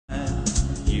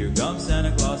Here comes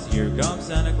Santa Claus, here comes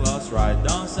Santa Claus, right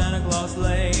down Santa Claus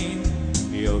Lane.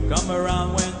 He'll come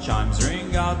around when chimes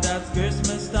ring out, that's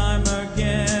Christmas time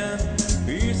again.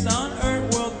 Peace on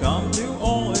earth will come to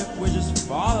all if we just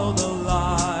follow the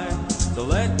light. So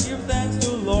let's give thanks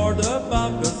to Lord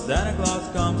above, 'cause Santa Claus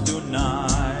comes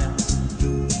tonight.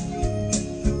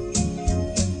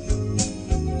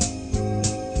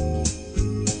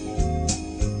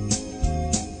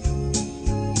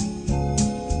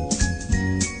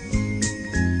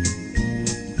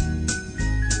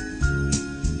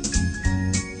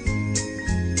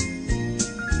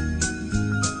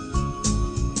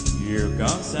 Here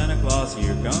comes Santa Claus,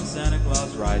 here comes Santa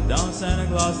Claus, right down Santa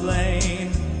Claus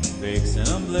Lane. Fixing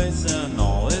and blitzing